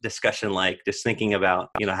that discussion like? Just thinking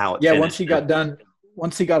about, you know, how it finished.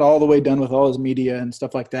 Once he got all the way done with all his media and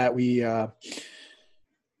stuff like that, the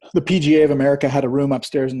PGA of America had a room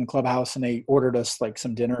upstairs in the clubhouse, and they ordered us like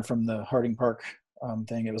some dinner from the Harding Park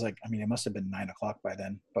thing. It was like, I mean, it must have been 9:00 by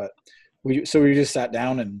then, but we just sat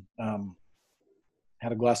down and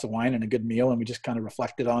had a glass of wine and a good meal, and we just kind of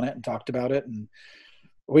reflected on it and talked about it, and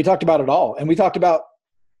we talked about it all. And we talked about,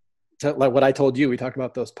 like what I told you, we talked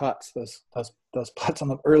about those putts, those putts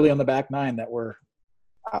early on the back nine that were,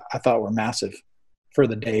 I thought were massive for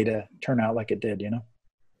the day to turn out like it did, you know.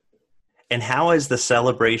 And how is the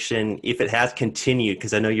celebration, if it has continued,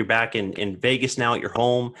 because I know you're back in Vegas now at your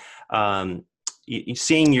home,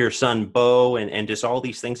 seeing your son Bo and just all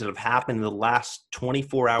these things that have happened in the last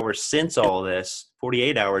 24 hours since all this,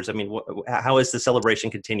 48 hours. I mean, how has the celebration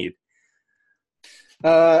continued?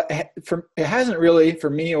 It hasn't really for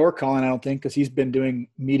me or Colin, I don't think, because he's been doing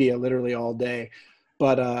media literally all day.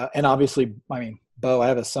 But and obviously, I mean, Bo, I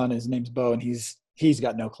have a son, his name's Bo, and he's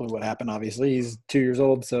got no clue what happened. Obviously, he's 2 years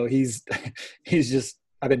old, so he's just,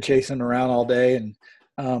 I've been chasing him around all day. And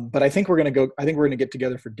but I think we're gonna get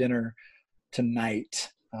together for dinner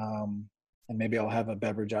tonight, and maybe I'll have a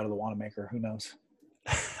beverage out of the Wanamaker. Who knows?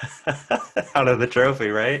 Out of the trophy,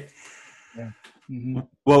 right? Yeah. Mm-hmm.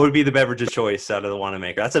 What would be the beverage of choice out of the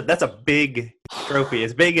Wanamaker? That's a big trophy,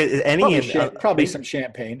 as big as any. Probably some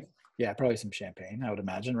champagne. Yeah, probably some champagne, I would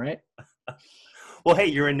imagine, right? Well, hey,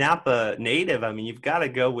 you're a Napa native. I mean, you've got to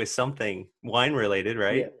go with something wine related,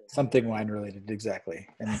 right? Yeah, something wine related, exactly.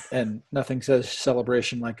 And nothing says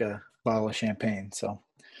celebration like a bottle of champagne. So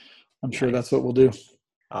I'm sure that's what we'll do.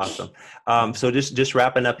 Awesome. So just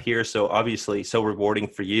wrapping up here. So obviously so rewarding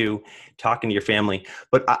for you talking to your family,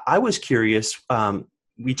 but I was curious.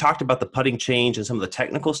 We talked about the putting change and some of the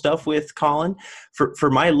technical stuff with Colin.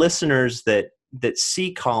 For my listeners that that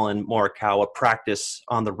see Colin Morikawa practice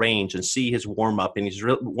on the range and see his warm up, and he's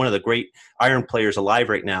one of the great iron players alive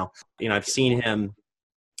right now. I've seen him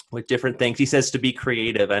with different things. He says to be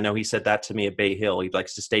creative. I know he said that to me at Bay Hill. He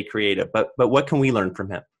likes to stay creative, but what can we learn from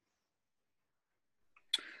him?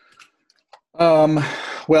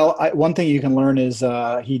 Well, one thing you can learn is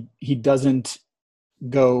he doesn't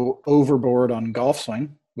go overboard on golf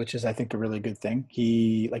swing, which is, I think, a really good thing.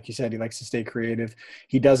 He, like you said, he likes to stay creative.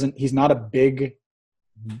 He's not a big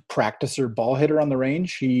practicer ball hitter on the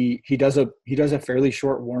range. He does a fairly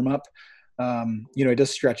short warm up. He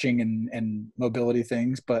does stretching and mobility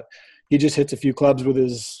things, but he just hits a few clubs with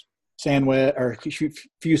his sand wedge, or a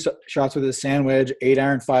few shots with his sand wedge,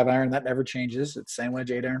 8-iron, 5-iron. That never changes. It's sand wedge,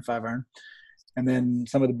 8-iron, 5-iron. And then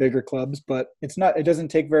some of the bigger clubs, but it doesn't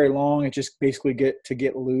take very long. It just basically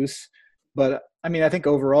get loose. But I mean, I think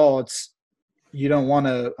overall you don't want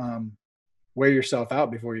to wear yourself out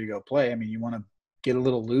before you go play. I mean, you want to get a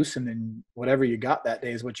little loose, and then whatever you got that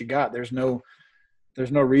day is what you got. There's no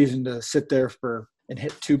reason to sit there and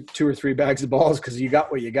hit two or three bags of balls, because you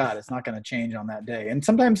got what you got. It's not going to change on that day. And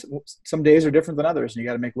sometimes some days are different than others, and you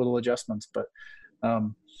got to make little adjustments. But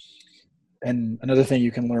and another thing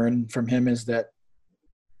you can learn from him is that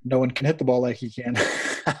no one can hit the ball like he can.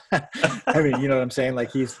 I mean, you know what I'm saying?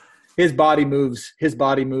 Like his body moves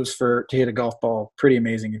to hit a golf ball pretty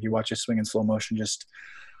amazing. If you watch his swing in slow motion, just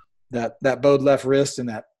that bowed left wrist and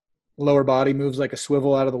that lower body moves like a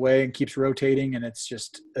swivel out of the way and keeps rotating, and it's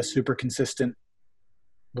just a super consistent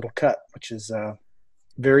little cut, which is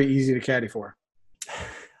very easy to caddy for.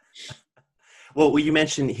 Well, you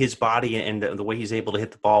mentioned his body and the way he's able to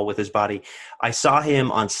hit the ball with his body. I saw him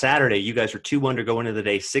on Saturday. You guys were 2 under going into the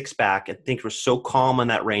day, 6 back, and things were so calm on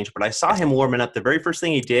that range. But I saw him warming up. The very first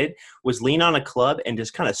thing he did was lean on a club and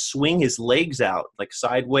just kind of swing his legs out, like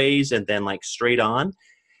sideways and then like straight on.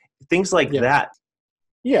 Things like that.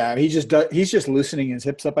 Yeah, he's just loosening his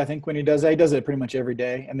hips up, I think, when he does that. He does it pretty much every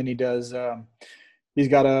day. And then he does he's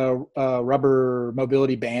got a rubber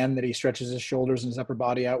mobility band that he stretches his shoulders and his upper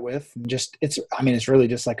body out with. And it's really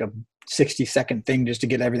just like a 60-second thing just to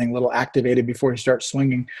get everything a little activated before he starts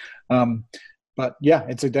swinging. But yeah,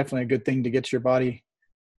 it's definitely a good thing to get your body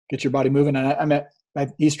moving. And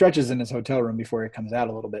he stretches in his hotel room before he comes out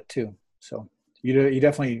a little bit too. So you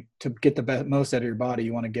definitely, to get the most out of your body,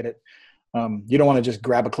 you want to get it. You don't want to just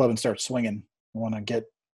grab a club and start swinging. You want to get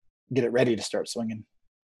it ready to start swinging.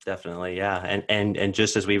 Definitely, yeah. And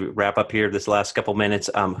just as we wrap up here this last couple minutes,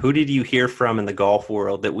 who did you hear from in the golf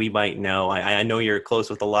world that we might know? I know you're close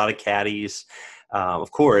with a lot of caddies, of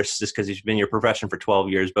course, just because you've been in your profession for 12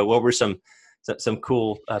 years. But what were some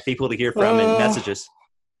cool people to hear from and messages?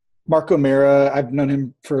 Marco Mira, I've known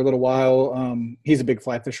him for a little while. He's a big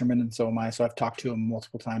fly fisherman, and so am I. So I've talked to him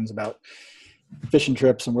multiple times about fishing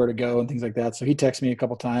trips and where to go and things like that. So he texted me a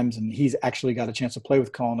couple times, and he's actually got a chance to play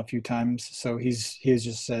with Colin a few times. So he's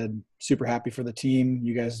just said super happy for the team.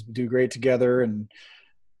 You guys do great together, and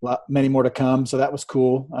many more to come. So that was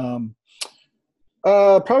cool.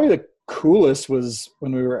 Probably the coolest was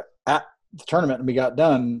when we were at the tournament and we got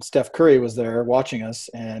done. Steph Curry was there watching us,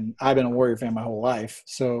 and I've been a Warrior fan my whole life.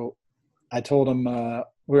 So I told him I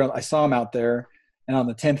saw him out there. And on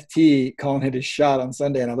the 10th tee, Colin hit his shot on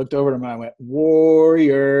Sunday, and I looked over to him and I went,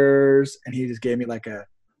 Warriors. And he just gave me like a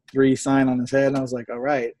 3 sign on his head. And I was like, all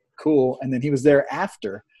right, cool. And then he was there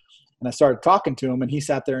after. And I started talking to him, and he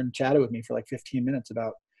sat there and chatted with me for like 15 minutes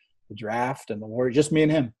about the draft and the Warriors, just me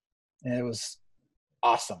and him. And it was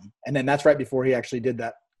awesome. And then that's right before he actually did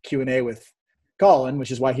that Q&A with Colin,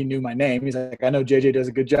 which is why he knew my name. He's like, I know JJ does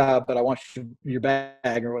a good job, but I want your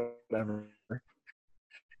bag or whatever.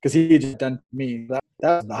 Because he had just done me.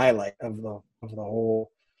 That was the highlight of the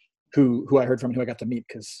whole who I heard from and who I got to meet,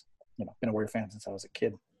 because been a Warrior fan since I was a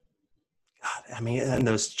kid. God, I mean, and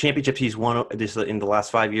those championships he's won just in the last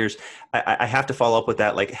 5 years, I have to follow up with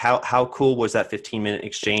that. Like, how cool was that 15-minute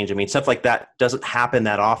exchange? I mean, stuff like that doesn't happen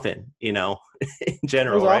that often, in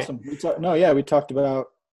general, right? Awesome. We talked about.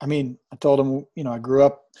 I mean, I told him, I grew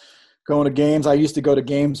up going to games. I used to go to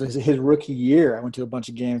games his rookie year. I went to a bunch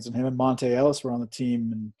of games, and him and Monte Ellis were on the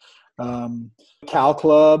team. And Cal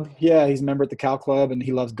Club, yeah, he's a member at the Cal Club, and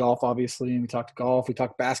he loves golf, obviously. And we talked golf, we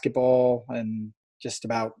talked basketball, and just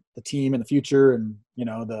about the team and the future, and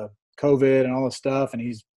the COVID and all this stuff. And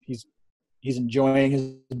he's enjoying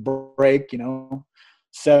his break.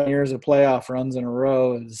 7 years of playoff runs in a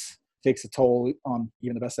row takes a toll on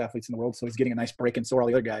even the best athletes in the world. So he's getting a nice break, and so are all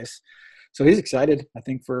the other guys. So he's excited, I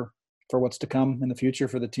think, for what's to come in the future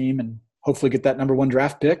for the team, and hopefully get that number 1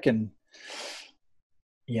 draft pick. And,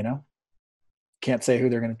 can't say who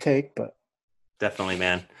they're going to take, but. Definitely,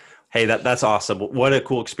 man. Hey, that's awesome. What a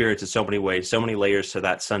cool experience in so many ways, so many layers to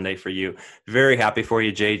that Sunday for you. Very happy for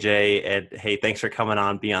you, JJ. And hey, thanks for coming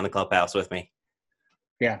on Beyond the Clubhouse with me.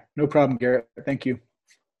 Yeah, no problem, Garrett. Thank you.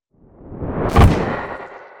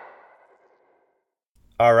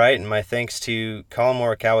 All right, and my thanks to Collin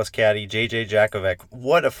Morikawa's caddy, JJ Jakovic.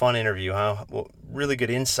 What a fun interview, huh? Well, really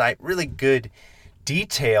good insight, really good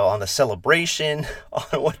detail on the celebration,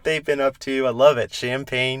 on what they've been up to. I love it.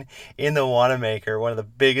 Champagne in the Wanamaker, one of the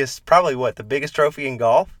biggest, probably the biggest trophy in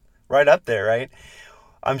golf? Right up there, right?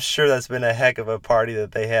 I'm sure that's been a heck of a party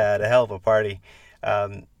that they had, a hell of a party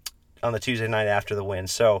on the Tuesday night after the win.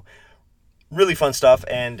 So, really fun stuff,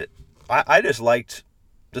 and I just liked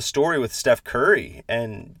the story with Steph Curry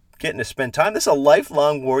and getting to spend time. This is a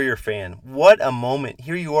lifelong Warrior fan. What a moment.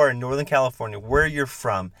 Here you are in Northern California, where you're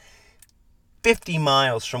from, 50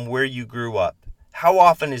 miles from where you grew up. How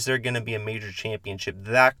often is there going to be a major championship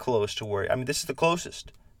that close to where? I mean, this is the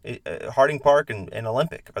closest. Harding Park and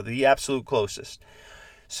Olympic are the absolute closest.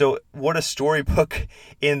 So what a storybook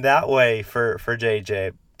in that way for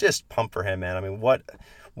JJ. Just pump for him, man. I mean, what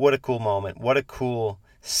a cool moment. What a cool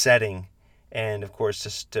setting. And, of course,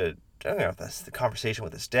 just that's the conversation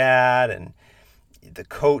with his dad and the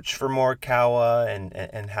coach for Morikawa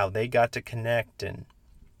and how they got to connect, and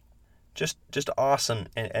just awesome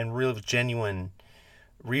and real genuine,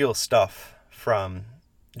 real stuff from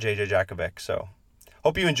JJ Jakovic. So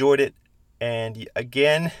hope you enjoyed it. And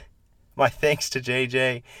again, my thanks to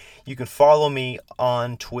JJ. You can follow me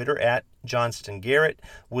on Twitter at Johnston Garrett.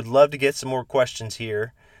 Would love to get some more questions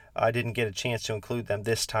here. I didn't get a chance to include them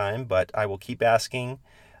this time, but I will keep asking.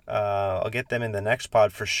 I'll get them in the next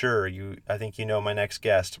pod for sure. I think you know my next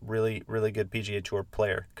guest. Really, really good PGA Tour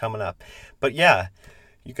player coming up. But yeah,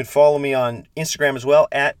 you can follow me on Instagram as well,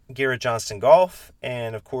 at Garrett Johnston Golf.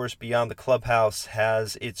 And of course, Beyond the Clubhouse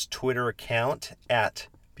has its Twitter account at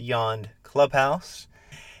Beyond Clubhouse.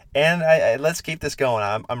 And let's keep this going.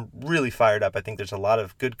 I'm really fired up. I think there's a lot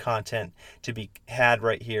of good content to be had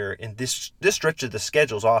right here. And this stretch of the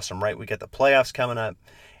schedule is awesome, right? We got the playoffs coming up,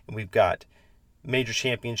 and we've got major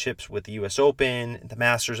championships with the U.S. Open, the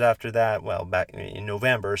Masters after that, well, back in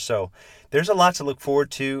November. So there's a lot to look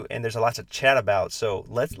forward to, and there's a lot to chat about. So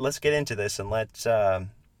let's get into this, and let's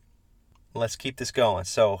keep this going.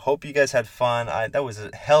 So hope you guys had fun. That was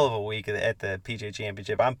a hell of a week at the PGA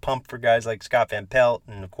Championship. I'm pumped for guys like Scott Van Pelt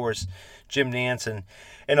and, of course, Jim Nantz and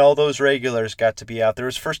all those regulars got to be out there. It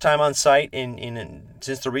was first time on site in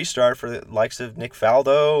since the restart for the likes of Nick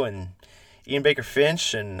Faldo and Ian Baker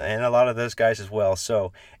Finch and a lot of those guys as well.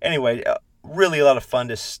 So anyway, really a lot of fun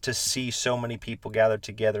to see so many people gathered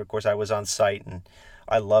together. Of course, I was on site, and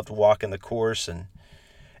I loved walking the course and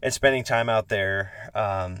spending time out there.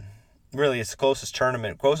 Really, it's the closest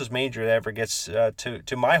major that ever gets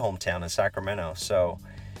to my hometown in Sacramento. So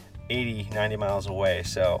 80, 90 miles away.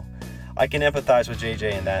 So I can empathize with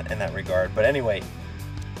JJ in that regard. But anyway,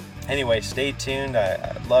 stay tuned.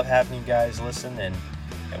 I love having you guys listen, and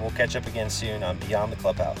we'll catch up again soon on Beyond the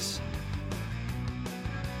Clubhouse.